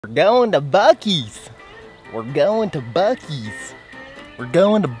We're going to Buc-ees. We're going to Buc-ees. We're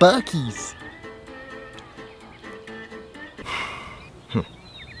going to Buc-ees.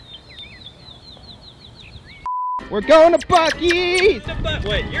 We're going to Buc-ees!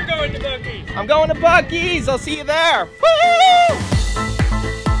 Wait, you're going to Buc-ees! I'm going to Buc-ees! I'll see you there! Woo!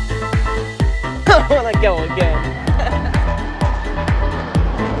 I wanna go again.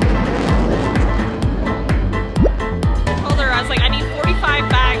 I was like, I need 45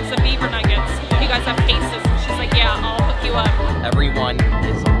 bags of beaver nuggets. You guys have cases? And she's like, yeah, I'll hook you up. Everyone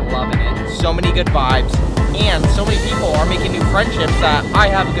is loving it. So many good vibes, and so many people are making new friendships that I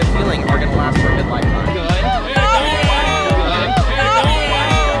have a good feeling are gonna last for a good lifetime. Good.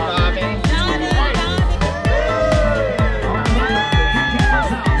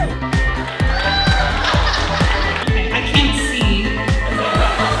 I can't see.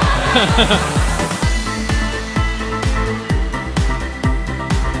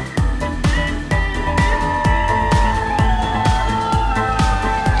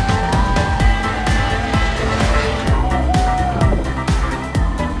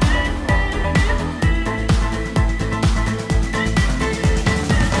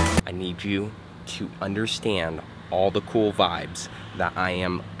 You to understand all the cool vibes that I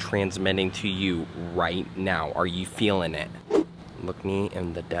am transmitting to you right now. Are you feeling it? Look me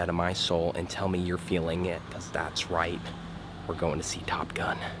in the dead of my soul and tell me you're feeling it, because that's right. We're going to see Top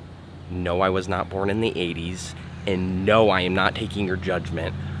Gun. No, I was not born in the 80s, and no, I am not taking your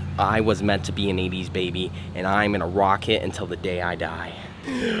judgment. I was meant to be an 80s baby, and I'm gonna rock it until the day I die.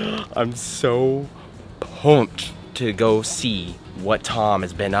 I'm so pumped to go see what Tom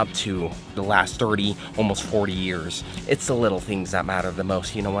has been up to the last 30, almost 40 years. It's the little things that matter the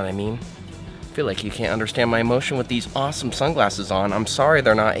most, you know what I mean? I feel like you can't understand my emotion with these awesome sunglasses on. I'm sorry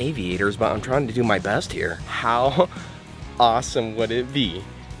they're not aviators, but I'm trying to do my best here. How awesome would it be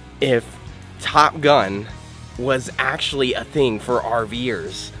if Top Gun was actually a thing for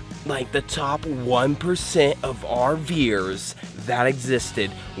RVers? Like the top 1% of RVers that existed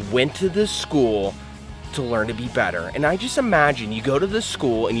went to this school to learn to be better. And I just imagine you go to the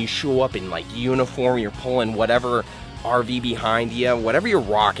school and you show up in like uniform, you're pulling whatever RV behind you, whatever you're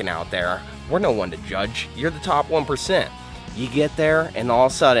rocking out there. We're no one to judge. You're the top 1%. You get there and all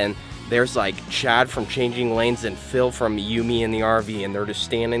of a sudden there's like Chad from Changing Lanes and Phil from You, Me, and the RV, and they're just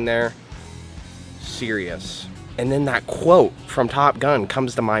standing there serious. And then that quote from Top Gun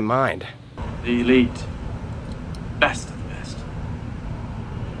comes to my mind. The elite, best of the best.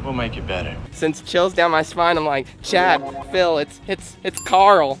 We'll make it better. Sends chills down my spine. I'm like, Chad, Phil, it's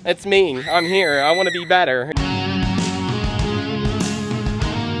Carl, it's me. I'm here. I want to be better.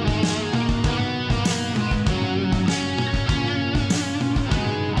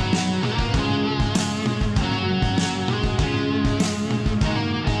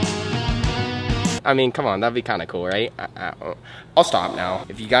 I mean, come on, that'd be kind of cool, right? I'll stop now.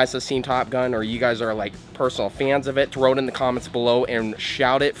 If you guys have seen Top Gun, or you guys are like personal fans of it, throw it in the comments below and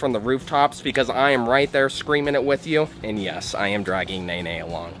shout it from the rooftops, because I am right there screaming it with you. And yes, I am dragging Nene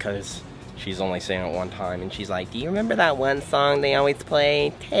along, because she's only saying it one time, and she's like, do you remember that one song they always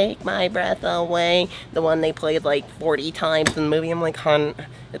play? Take my breath away. The one they played like 40 times in the movie. I'm like, hun,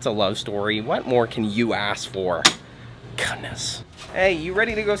 it's a love story. What more can you ask for? Goodness. Hey, you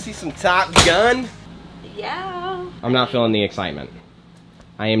ready to go see some Top Gun? Yeah. I'm not feeling the excitement.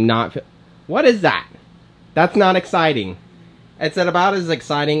 I am not. What is that? That's not exciting. It's about as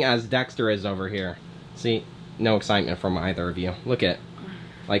exciting as Dexter is over here. See, no excitement from either of you. Look at,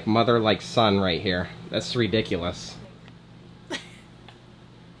 like mother, like son right here. That's ridiculous.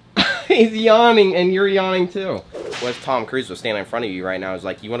 He's yawning and you're yawning too. What if Tom Cruise was standing in front of you right now? Is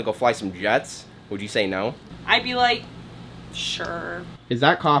like, you want to go fly some jets? Would you say no? I'd be like, sure. Is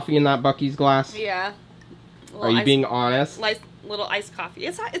that coffee in that Buc-ees glass? Yeah. Are you being honest? Little iced coffee.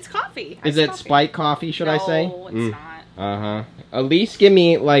 It's coffee. Is it spiked coffee, should I say? No, it's not. Uh-huh. At least give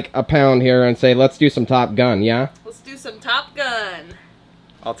me like a pound here and say, let's do some Top Gun, yeah? Let's do some Top Gun.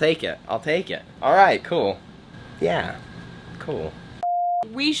 I'll take it. I'll take it. All right, cool. Yeah, cool.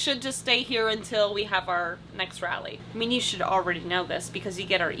 We should just stay here until we have our next rally. I mean, you should already know this because you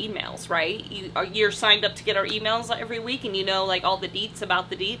get our emails, right? You're signed up to get our emails every week, and you know like all the deets about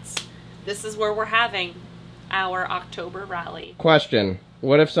the deets. This is where we're having our October rally. Question.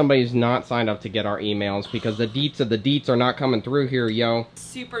 What if somebody's not signed up to get our emails because the deets of the deets are not coming through here, yo?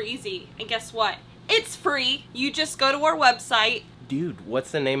 Super easy. And guess what? It's free. You just go to our website. Dude,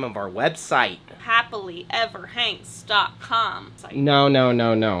 what's the name of our website? HappilyEverHanks.com.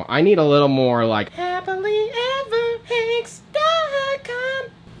 No. I need a little more like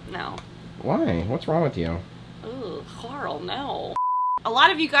HappilyEverHanks.com. No. Why? What's wrong with you? Ooh, Carl, no. A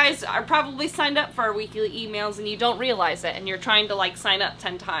lot of you guys are probably signed up for our weekly emails and you don't realize it, and you're trying to like sign up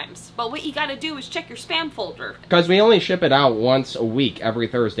 10 times. But what you gotta do is check your spam folder. Because we only ship it out once a week, every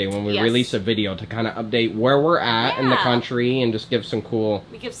Thursday, when we release a video to kind of update where we're at in the country and just give some cool...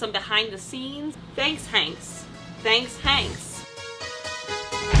 We give some behind the scenes. Thanks, Hanks. Thanks, Hanks.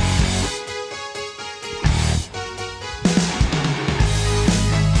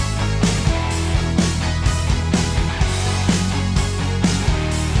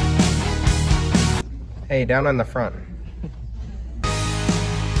 Hey, down in the front.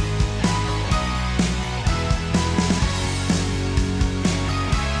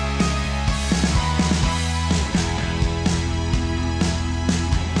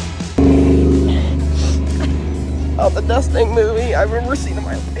 Oh, the dusting movie I've ever seen in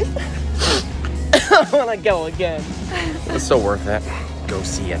my life. I wanna go again. It's so worth it. Go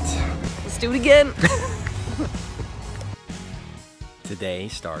see it. Let's do it again. Today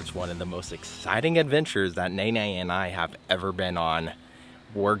starts one of the most exciting adventures that Nene and I have ever been on.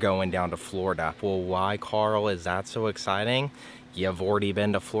 We're going down to Florida. Well, why, Carl, is that so exciting? You've already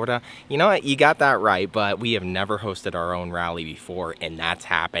been to Florida? You know what? You got that right, but we have never hosted our own rally before, and that's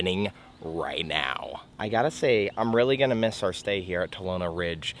happening right now. I gotta say, I'm really gonna miss our stay here at Tolona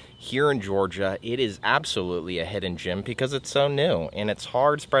Ridge. Here in Georgia, it is absolutely a hidden gem because it's so new, and it's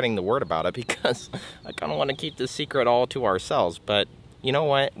hard spreading the word about it because I kinda wanna keep this secret all to ourselves, but you know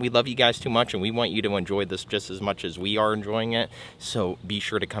what? We love you guys too much and we want you to enjoy this just as much as we are enjoying it. So be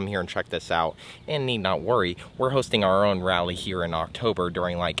sure to come here and check this out. And need not worry, we're hosting our own rally here in October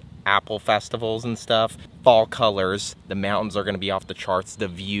during like apple festivals and stuff. Fall colors, the mountains are gonna be off the charts, the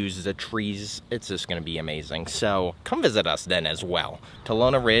views, the trees, it's just gonna be amazing. So come visit us then as well.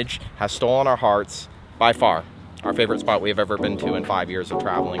 Tolona Ridge has stolen our hearts by far. Our favorite spot we've ever been to in 5 years of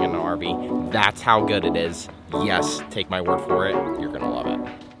traveling in an RV. That's how good it is. Yes, take my word for it. You're gonna love it.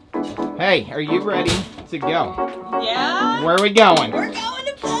 Hey, are you ready to go? Yeah? Where are we going? We're going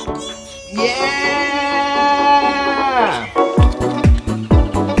to buc-ees! Yeah!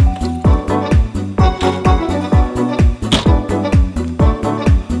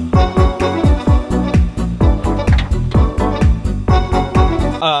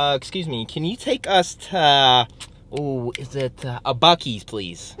 Excuse me, can you take us to, is it a buc-ees,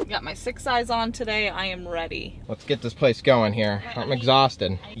 please? Got my 6 eyes on today. I am ready. Let's get this place going here. I'm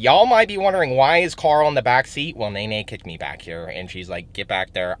exhausted. Y'all might be wondering, why is Carl in the back seat? Well, Nene kicked me back here, and she's like, get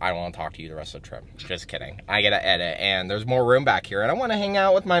back there. I don't want to talk to you the rest of the trip. Just kidding. I gotta edit, and there's more room back here, and I want to hang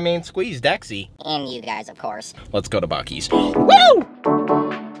out with my main squeeze, Dexy. And you guys, of course. Let's go to buc-ees. Woo!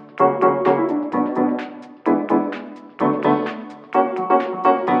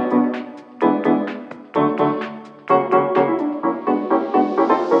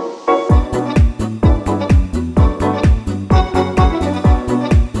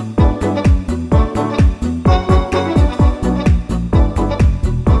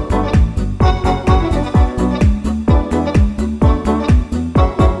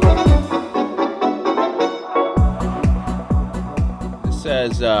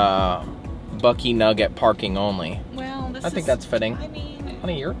 Says Bucky Nugget parking only. Well, I think that's fitting. I mean,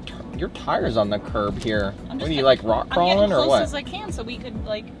 honey, your tire's on the curb here. What are you, like rock crawling or what? I'm getting close as I can so we could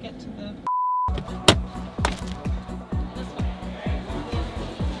like get to the.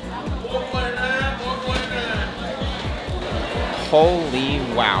 Holy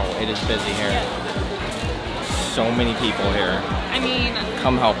wow, it is busy here. Yeah. So many people here. I mean,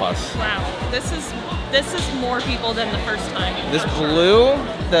 come help us. Wow, this is more people than the first time. This blew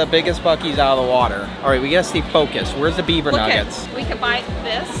the biggest buc-ees out of the water. All right, we gotta stay focused. Where's the beaver nuggets? We could buy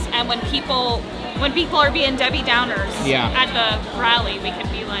this, and when people are being Debbie Downers at the rally, we could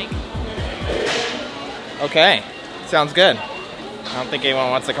be like, okay, sounds good. I don't think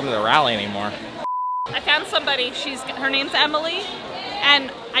anyone wants to come to the rally anymore. I found somebody. Her name's Emily,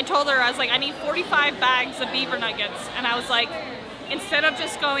 and I told her, I was like, I need 45 bags of beaver nuggets, and I was like, instead of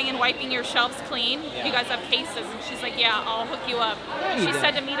just going and wiping your shelves clean, you guys have cases. And she's like, yeah, I'll hook you up. She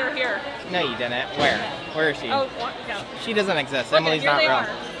said to meet her here. No, you didn't. Where? Where is she? Oh, what? No. She doesn't exist. Look, Emily's here not they real. are.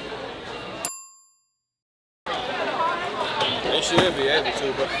 They should be able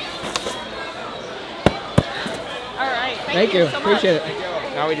to, but... All right. Thank you. So Appreciate much.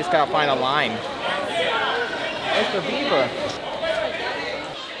 it. Now we just gotta find a line. Mr. Beaver.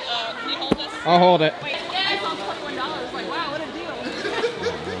 Can you hold this? I'll hold it. Wait, I saw $21. Like, wow, what a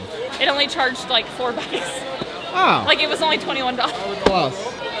deal. It only charged like $4. Oh. Like it was only $21. Plus.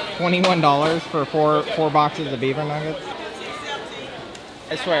 $21 for four boxes of beaver nuggets.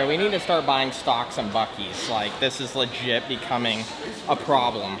 I swear, we need to start buying stocks and buc-ees. Like, this is legit becoming a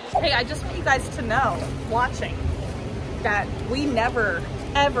problem. Hey, I just want you guys to know, watching, that we never,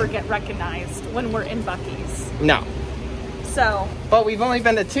 ever get recognized when we're in buc-ees. No. So. But we've only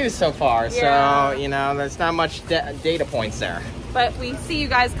been to 2 so far, yeah. so, you know, there's not much data points there. But we see you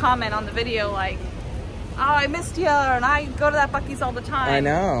guys comment on the video like, oh, I missed you, and I go to that buc-ees all the time. I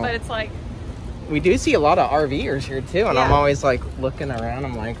know. But it's like. We do see a lot of RVers here too, and I'm always like looking around.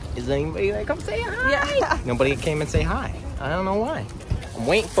 I'm like, is anybody that come say hi? Yeah. Nobody came and say hi. I don't know why. I'm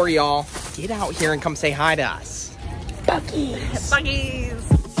waiting for y'all. Get out here and come say hi to us. Buc-ees. Buc-ees.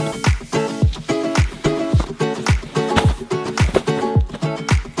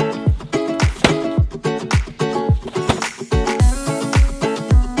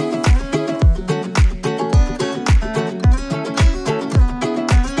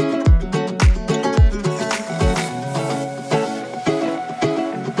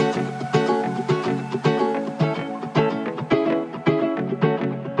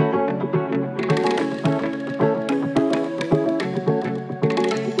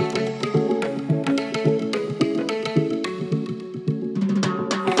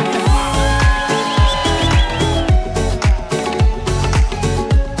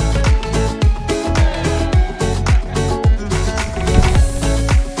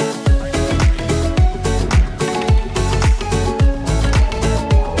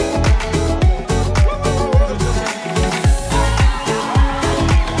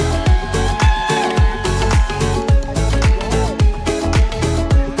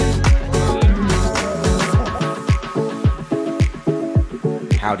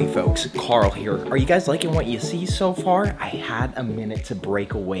 Howdy folks, Carl here. Are you guys liking what you see so far? I had a minute to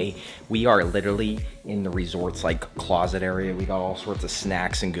break away. We are literally in the resort's like closet area. We got all sorts of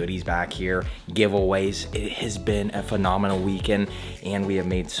snacks and goodies back here, giveaways. It has been a phenomenal weekend and we have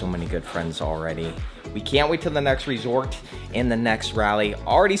made so many good friends already. We can't wait till the next resort and the next rally.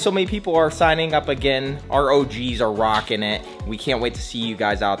 Already so many people are signing up again. Our OGs are rocking it. We can't wait to see you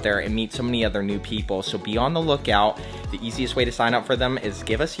guys out there and meet so many other new people. So be on the lookout. The easiest way to sign up for them is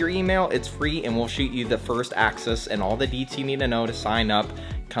give us your email. It's free and we'll shoot you the first access and all the deets you need to know to sign up.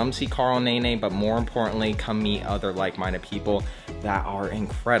 Come see Carl and Nene, but more importantly, come meet other like-minded people that are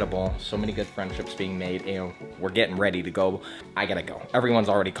incredible. So many good friendships being made, and we're getting ready to go. I gotta go. Everyone's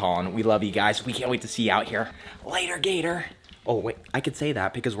already calling. We love you guys. We can't wait to see you out here. Later, Gator. Oh, wait, I could say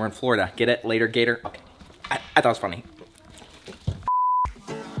that because we're in Florida. Get it? Later, Gator? Okay. I thought it was funny.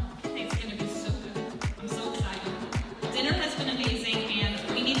 It's gonna be so good. I'm so excited. Dinner has been amazing,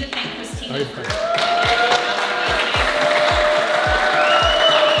 and we need to thank Christina for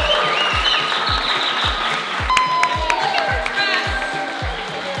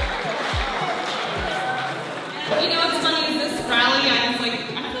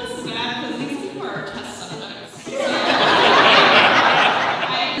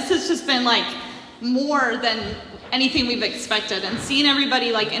like more than anything we've expected, and seeing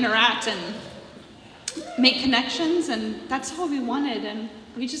everybody like interact and make connections, and that's all we wanted, and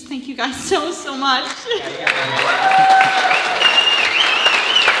we just thank you guys so much.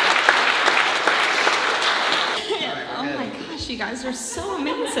 Oh my gosh, you guys are so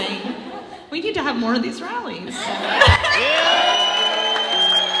amazing. We need to have more of these rallies.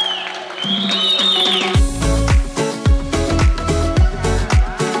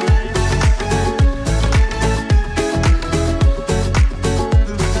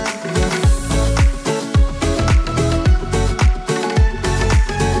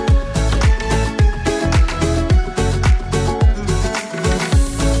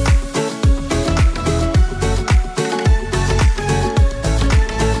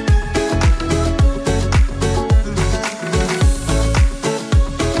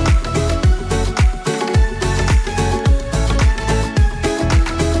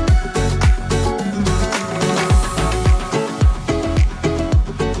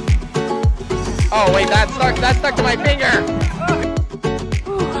 Oh wait, that's stuck to my finger.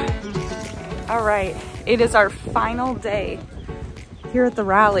 All right, it is our final day here at the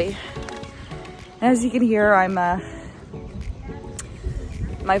rally. As you can hear,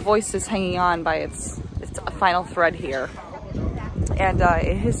 my voice is hanging on by its final thread here. And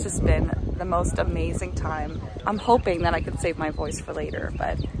it has just been the most amazing time. I'm hoping that I can save my voice for later,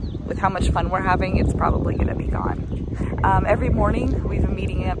 but with how much fun we're having, it's probably gonna be gone. Every morning, we've been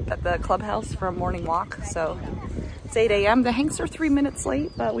meeting up at the clubhouse for a morning walk, so it's 8 a.m. The Hanks are 3 minutes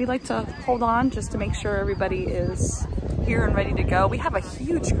late, but we like to hold on just to make sure everybody is here and ready to go. We have a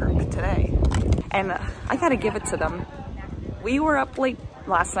huge group today, and I gotta give it to them. We were up late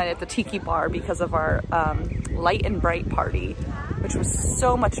last night at the Tiki Bar because of our light and bright party, which was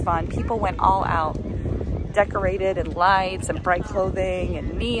so much fun. People went all out, decorated in lights and bright clothing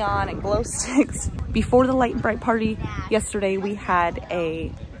and neon and glow sticks. before the Light and Bright party yesterday, we had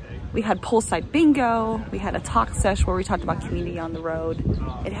poolside bingo, we had a talk sesh where we talked about community on the road.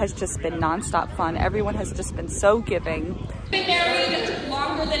 It has just been nonstop fun. Everyone has just been so giving. Been married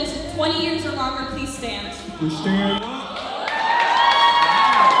longer than 20 years or longer, please stand. Please stand.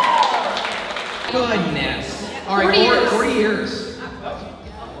 Goodness. All right, 40 years. 40.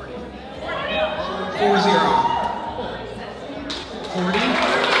 40?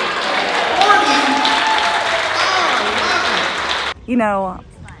 You know,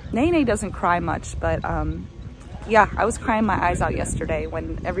 Nene doesn't cry much, but yeah, I was crying my eyes out yesterday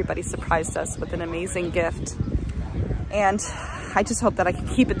when everybody surprised us with an amazing gift. And I just hope that I can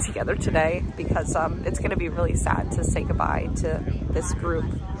keep it together today, because it's gonna be really sad to say goodbye to this group.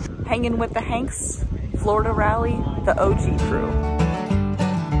 Hanging with the Hanks, Florida Rally, the OG crew.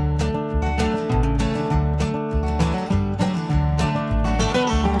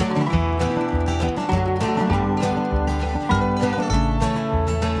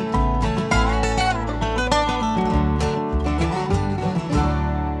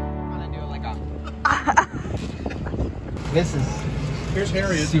 Here's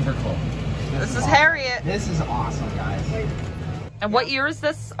Harriet. Super cool. This is Harriet. This is awesome, guys. And what year is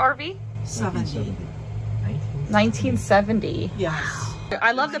this RV? 70. 1970. Yes.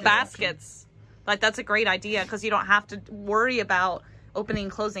 I love the baskets. Like, that's a great idea, because you don't have to worry about opening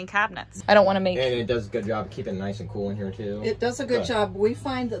and closing cabinets. I don't want to make... And it does a good job of keeping it nice and cool in here, too. It does a good job. We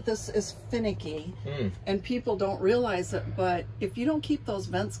find that this is finicky, and people don't realize it, but if you don't keep those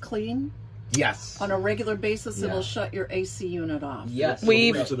vents clean, yes, on a regular basis, it'll shut your AC unit off. Yes,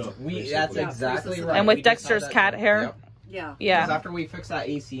 Freeze that's exactly right. And with Dexter's cat hair. Yep. Yeah. Because after we fixed that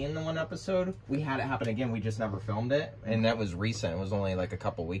AC in the one episode, we had it happen again. We just never filmed it, and that was recent. It was only like a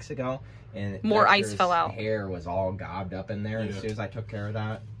couple weeks ago, and more ice fell out. Hair was all gobbed up in there. And as soon as I took care of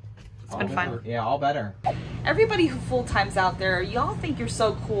that, it's been fun. Yeah, all better. Everybody who full-time's out there, y'all think you're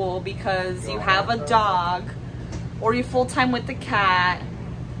so cool because you have a dog, or you full-time with the cat,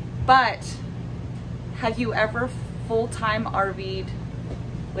 but have you ever full-time RV'd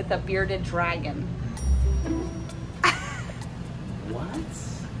with a bearded dragon? What?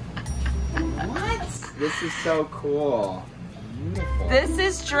 This is so cool. Beautiful. This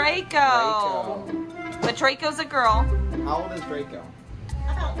is Draco. But Draco's a girl. How old is Draco?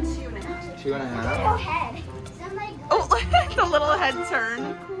 About 2.5. 2.5? Head. Oh, the little head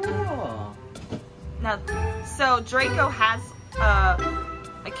turn. Cool. Now, so Draco has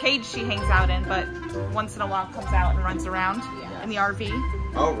a cage she hangs out in, but once in a while comes out and runs around in the RV.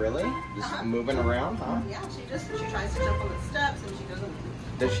 Oh, really? Just moving around, huh? Yeah, she tries to jump on the steps, and she doesn't.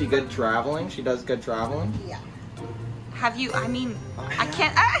 Does she good traveling? She does good traveling? Yeah. Have you, I mean, I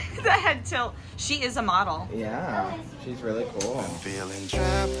can't, the head tilt. She is a model. Yeah, she's really cool. I'm feeling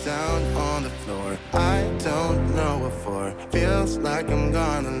trapped down on the floor. I don't know what for. Feels like I'm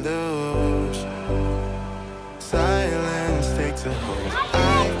gonna lose. Silence takes a hold.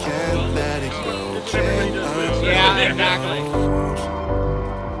 I can't let it go. Yeah, exactly.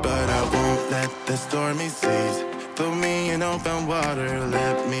 But I won't let the stormy seas throw me in open water.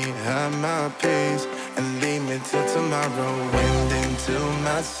 Let me have my peace and leave me till tomorrow. Wind into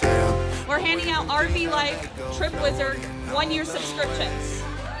my sail. We're handing out RV Life Trip Wizard 1-year subscriptions.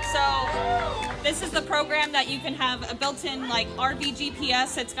 So this is the program that you can have a built-in like RV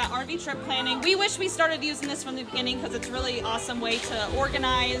GPS. It's got RV trip planning. We wish we started using this from the beginning because it's a really awesome way to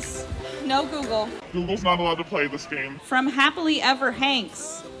organize. No Google. Google's not allowed to play this game. From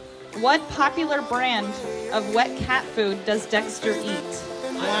HappilyEverHanks. What popular brand of wet cat food does Dexter eat?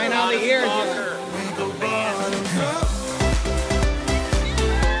 Line out the ears.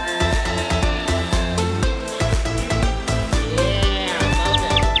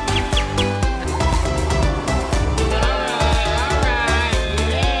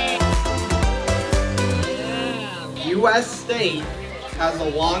 U.S. state has the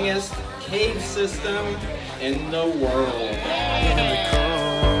longest cave system in the world.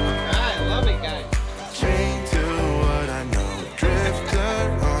 I love it, guys. Chained to what I know,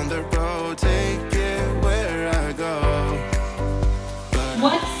 drifter on the road, take it where I go.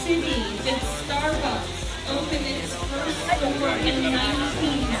 What city did Starbucks open its first store in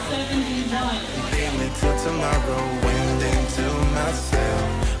 1971? Leave me till tomorrow.